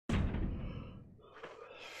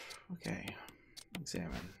Okay,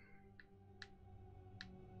 examine.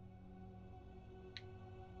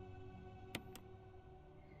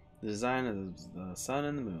 The design of the sun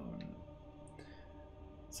and the moon.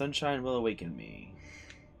 Sunshine will awaken me.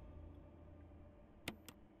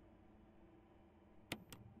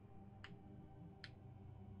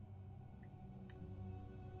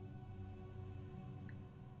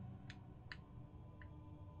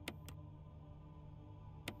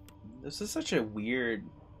 This is such a weird,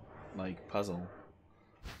 like, puzzle.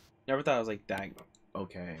 Never thought it was like that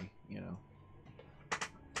okay, you know.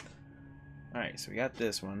 Alright, so we got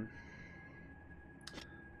this one.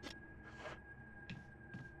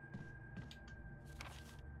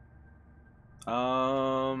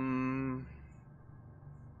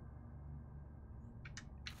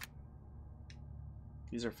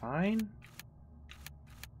 These are fine,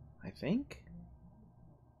 I think.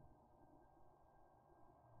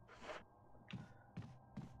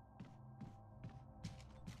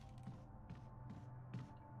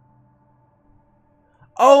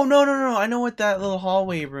 Oh, no, no, no. I know what that little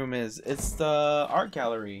hallway room is. It's the art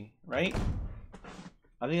gallery, right?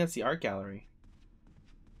 I think that's the art gallery.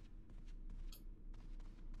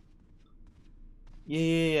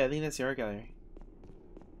 Yeah. I think that's the art gallery.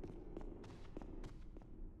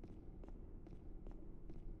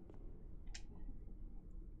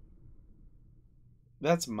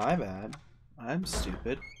 That's my bad. I'm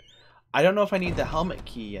stupid. I don't know if I need the helmet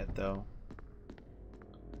key yet, though.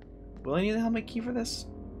 Will I need the helmet key for this?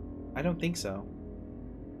 I don't think so.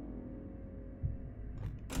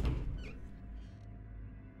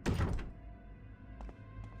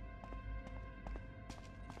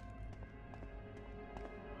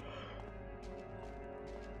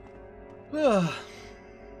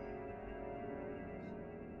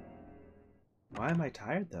 Why am I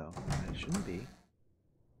tired, though? I shouldn't be.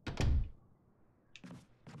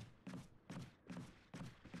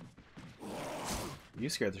 You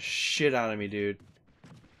scared the shit out of me, dude.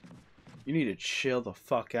 You need to chill the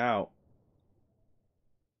fuck out.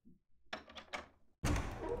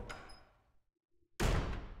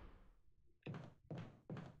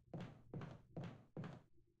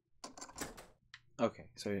 Okay,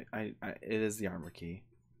 so it is the armor key.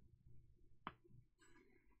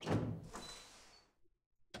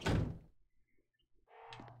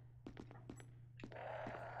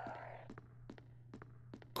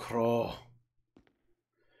 Crow.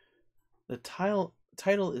 The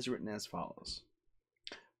title is written as follows.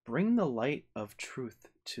 Bring the light of truth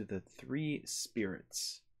to the three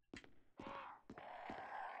spirits.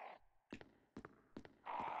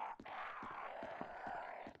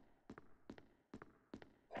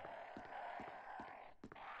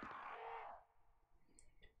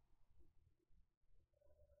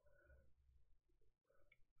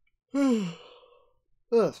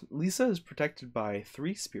 Lisa is protected by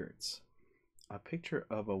three spirits. A picture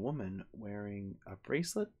of a woman wearing a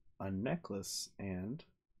bracelet, a necklace, and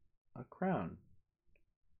a crown.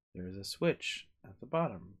 There is a switch at the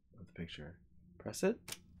bottom of the picture. Press it?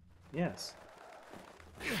 Yes.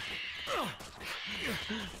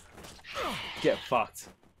 Get fucked.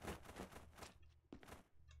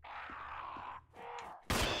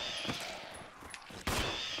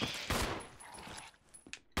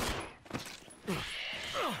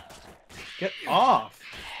 Get off,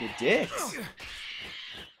 you dicks.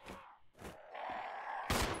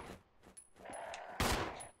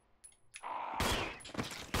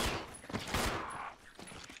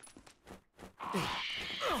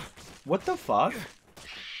 What the fuck?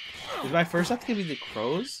 Is my first have to be the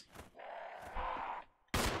crows?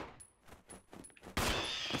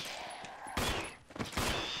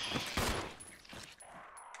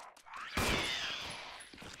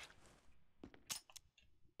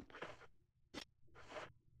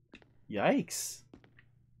 Yikes.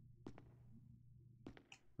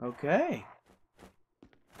 Okay.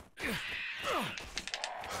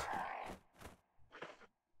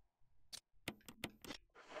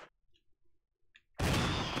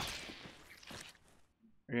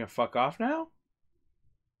 Are you gonna fuck off now?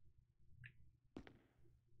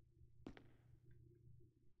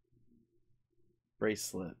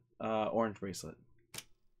 Bracelet. Orange bracelet.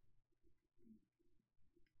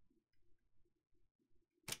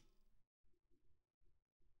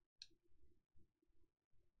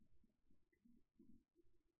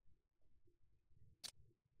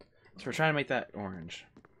 So we're trying to make that orange.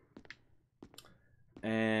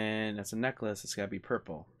 And that's a necklace. It's gotta be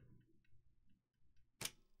purple.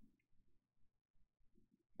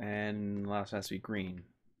 And last has to be green.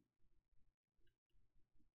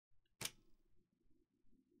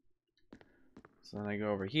 So then I go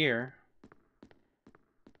over here.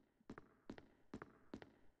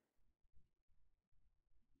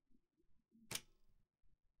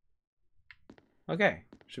 Okay,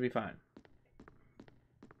 should be fine.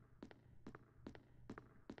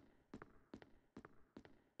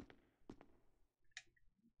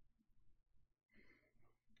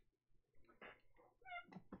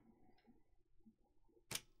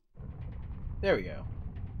 There we go.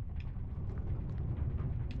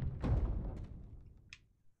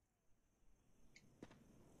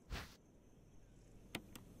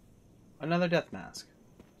 Another death mask.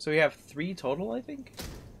 So we have 3 total, I think?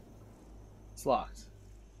 It's locked.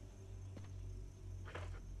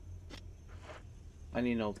 I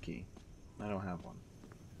need an old key. I don't have one.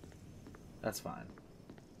 That's fine.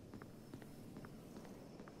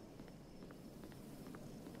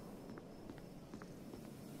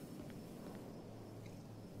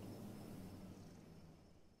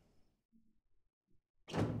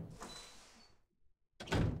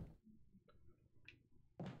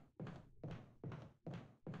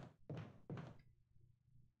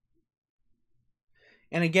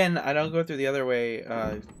 And again, I don't go through the other way,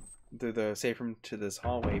 through the safe room to this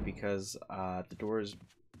hallway because the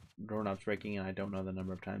doorknob's breaking and I don't know the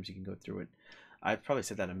number of times you can go through it. I've probably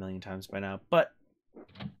said that a million times by now, but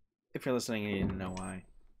if you're listening and you didn't know why,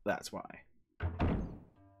 that's why.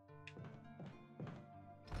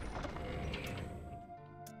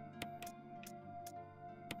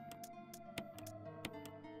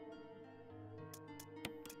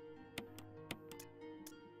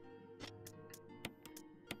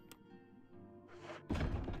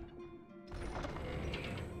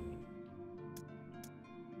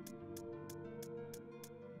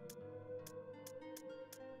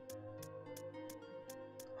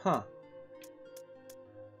 Huh.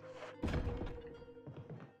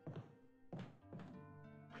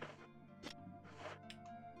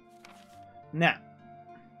 Now.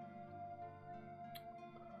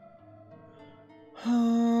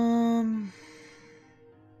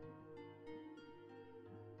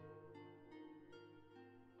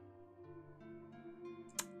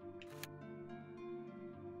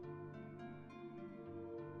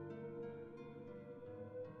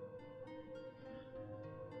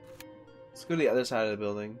 Let's go to the other side of the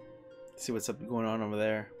building. See what's up going on over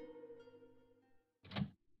there.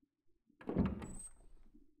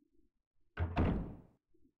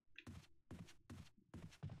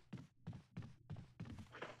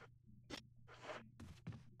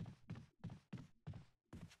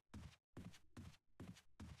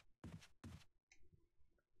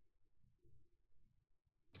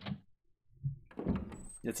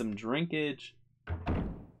 Get some drinkage.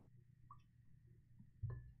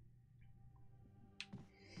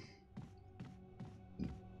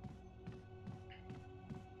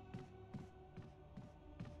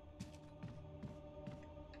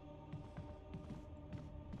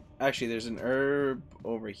 Actually, there's an herb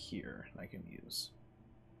over here I can use.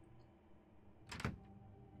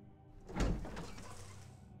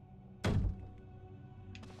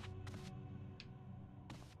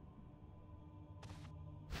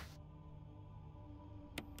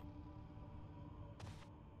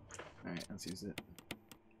 Alright, let's use it.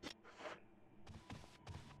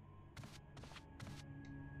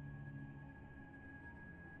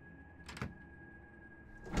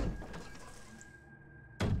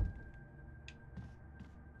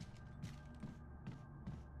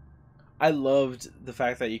 I loved the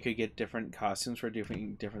fact that you could get different costumes for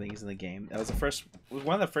different things in the game. That was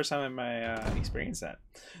one of the first time I experienced that.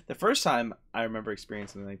 The first time I remember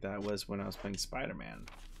experiencing something like that was when I was playing Spider-Man.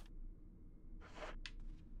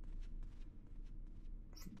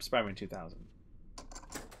 Spider-Man 2000.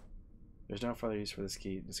 There's no further use for this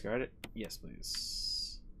key. Discard it? Yes,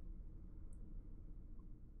 please.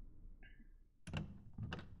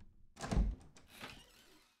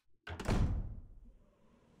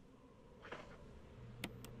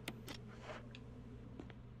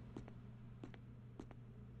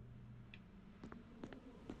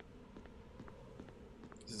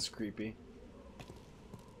 This is creepy.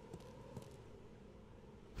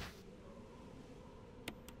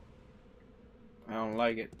 I don't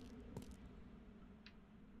like it.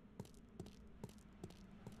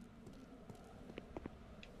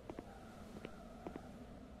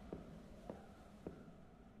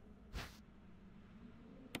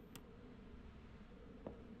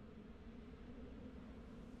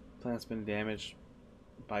 Plant's been damaged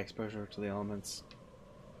by exposure to the elements.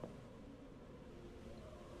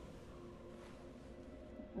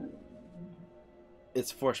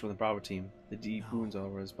 It's forced from the Bravo team. The deep wounds all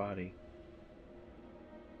over his body.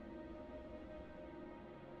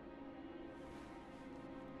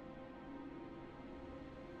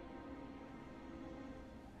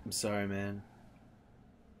 I'm sorry, man.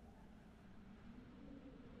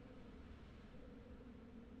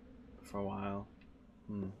 for a while.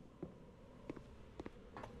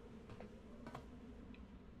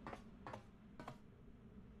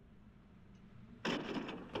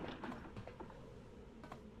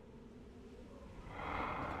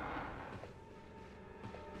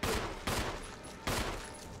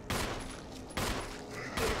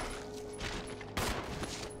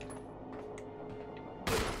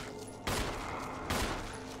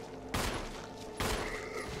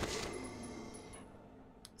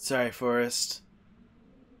 Sorry, Forrest.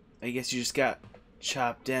 I guess you just got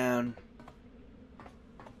chopped down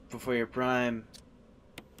before your prime.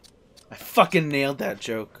 I fucking nailed that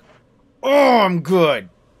joke. Oh, I'm good.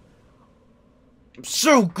 I'm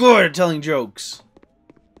so good at telling jokes.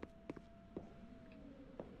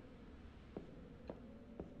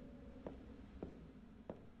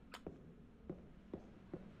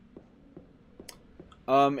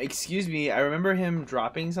 Excuse me. I remember him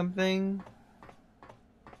dropping something.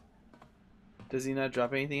 Does he not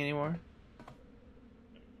drop anything anymore?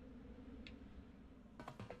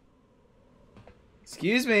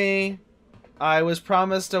 Excuse me. I was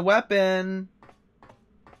promised a weapon.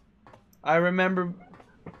 I remember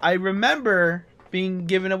being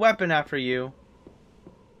given a weapon after you.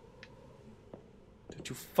 Don't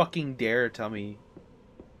you fucking dare tell me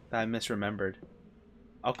that I misremembered.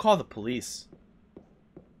 I'll call the police.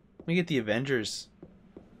 Let me get the Avengers.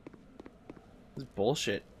 This is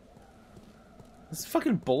bullshit. This is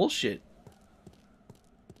fucking bullshit.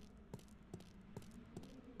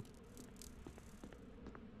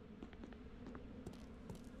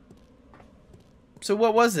 So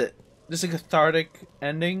what was it? Just a cathartic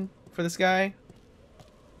ending for this guy?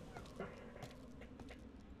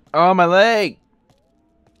 Oh, my leg!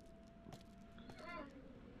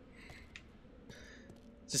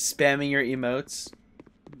 Just spamming your emotes.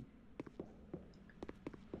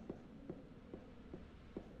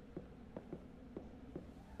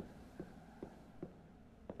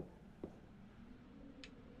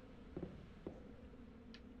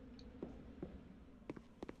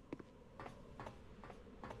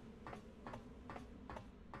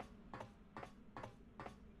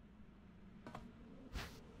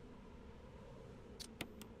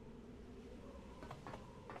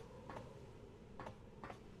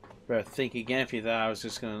 Bro, think again if you thought I was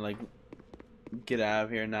just gonna, like, get out of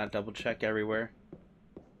here and not double check everywhere.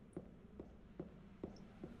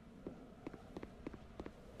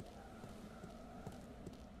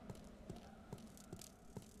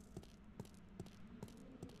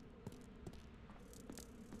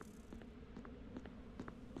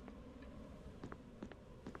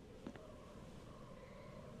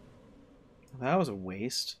 That was a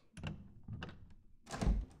waste.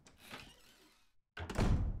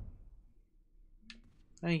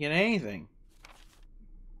 I didn't get anything.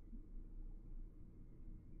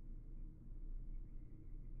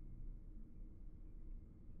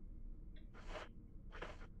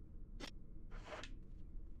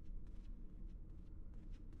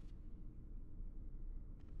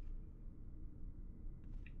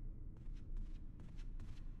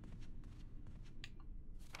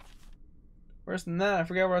 Worse than that, I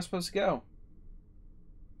forgot where I was supposed to go.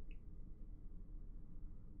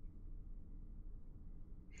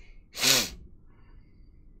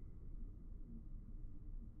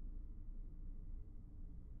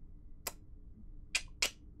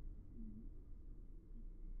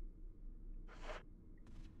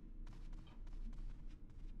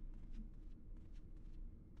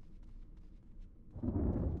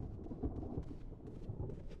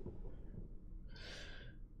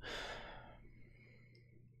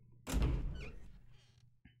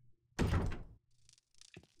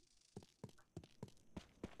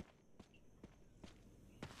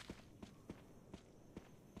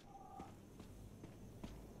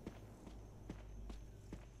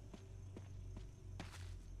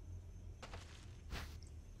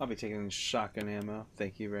 I'll be taking shotgun ammo.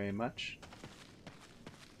 Thank you very much.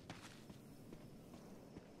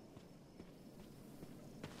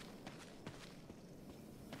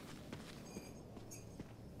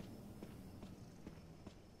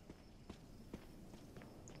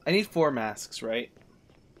 I need 4 masks, right?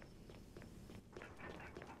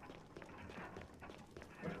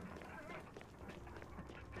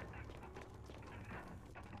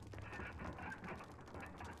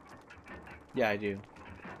 Yeah, I do.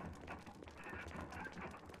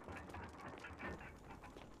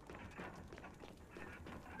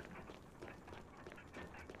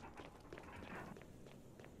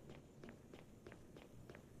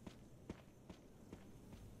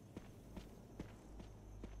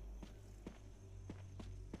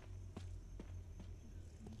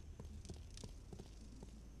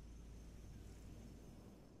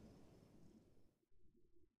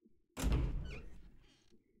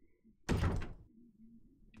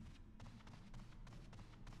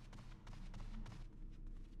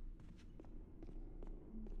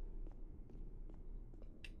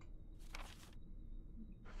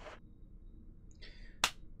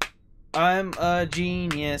 I'm a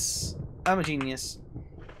genius. I'm a genius.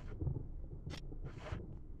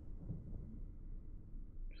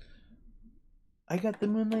 I got the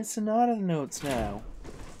Moonlight Sonata notes now.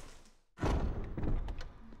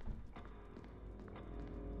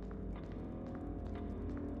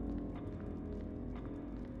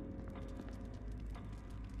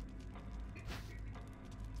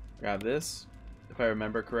 Grab this, if I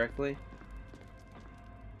remember correctly.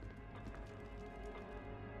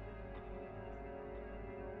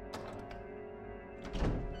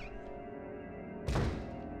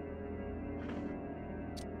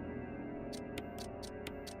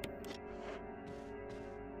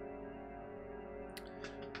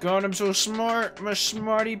 God, I'm so smart. My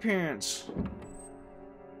smarty pants.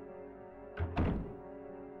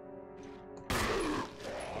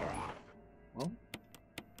 Well.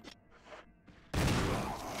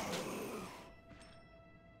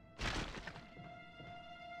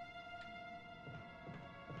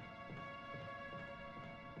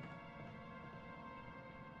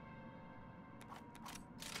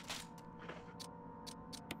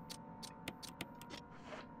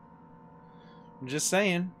 I'm just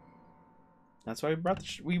saying. That's why we brought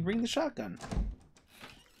we bring the shotgun.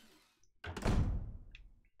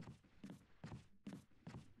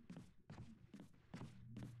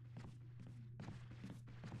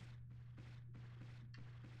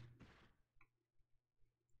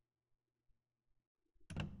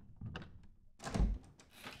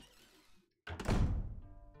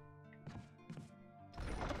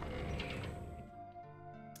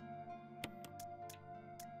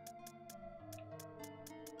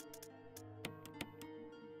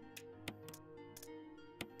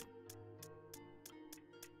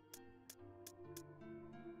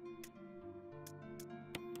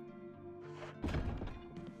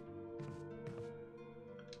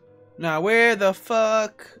 Now, where the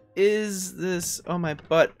fuck is this? Oh, my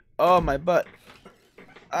butt. Oh, my butt.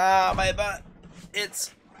 Ah, my butt.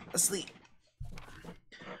 It's asleep.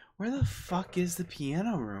 Where the fuck is the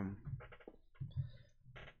piano room?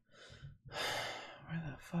 Where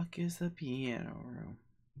the fuck is the piano room?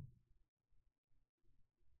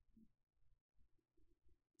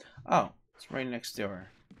 Oh, it's right next door.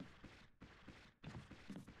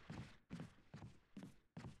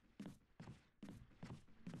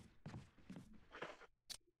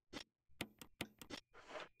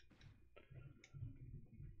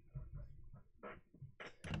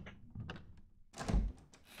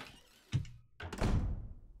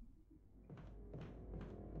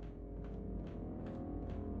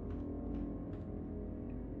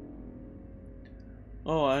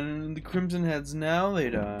 Oh, and the Crimson Heads, now they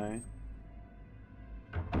die.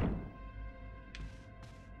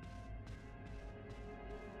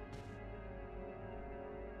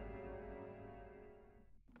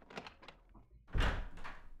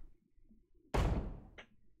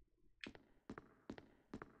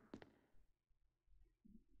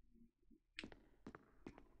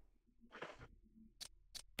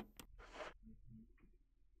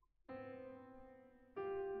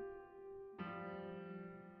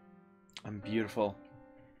 I'm beautiful.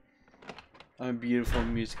 I'm a beautiful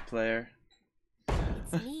music player.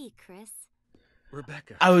 It's me, Chris.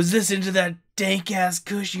 Rebecca. I was listening to that dank ass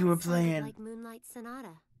kush you were That sounded playing. like Moonlight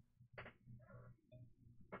Sonata.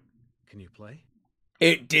 Can you play?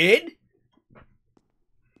 It did?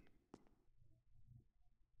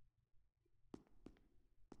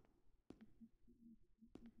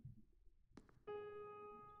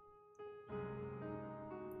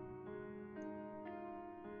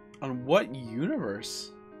 On what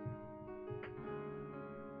universe?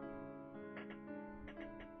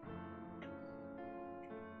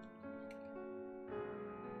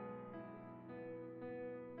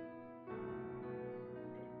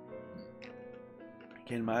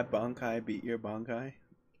 Can my Bankai beat your Bankai?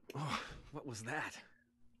 Oh, what was that?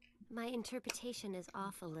 My interpretation is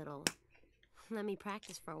off a little. Let me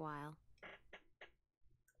practice for a while.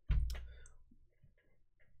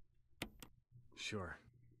 Sure.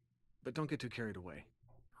 But don't get too carried away.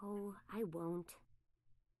 Oh, I won't.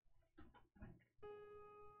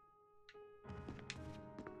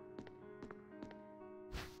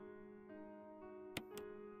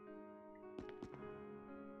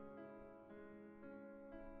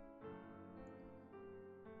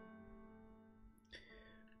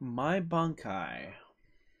 My Bankai.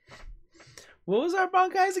 What was our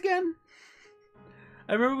Bankais again?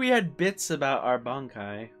 I remember we had bits about our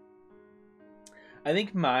Bankai. I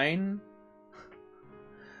think mine...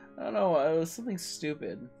 I don't know, it was something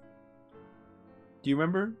stupid. Do you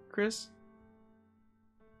remember, Chris?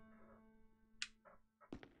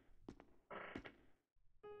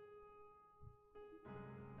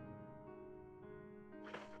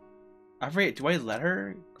 I forget. Do I let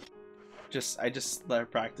her? I just let her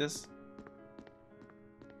practice.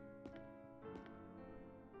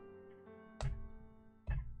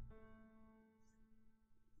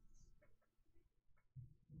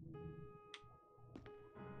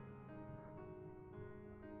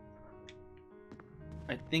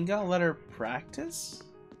 I think I'll let her practice.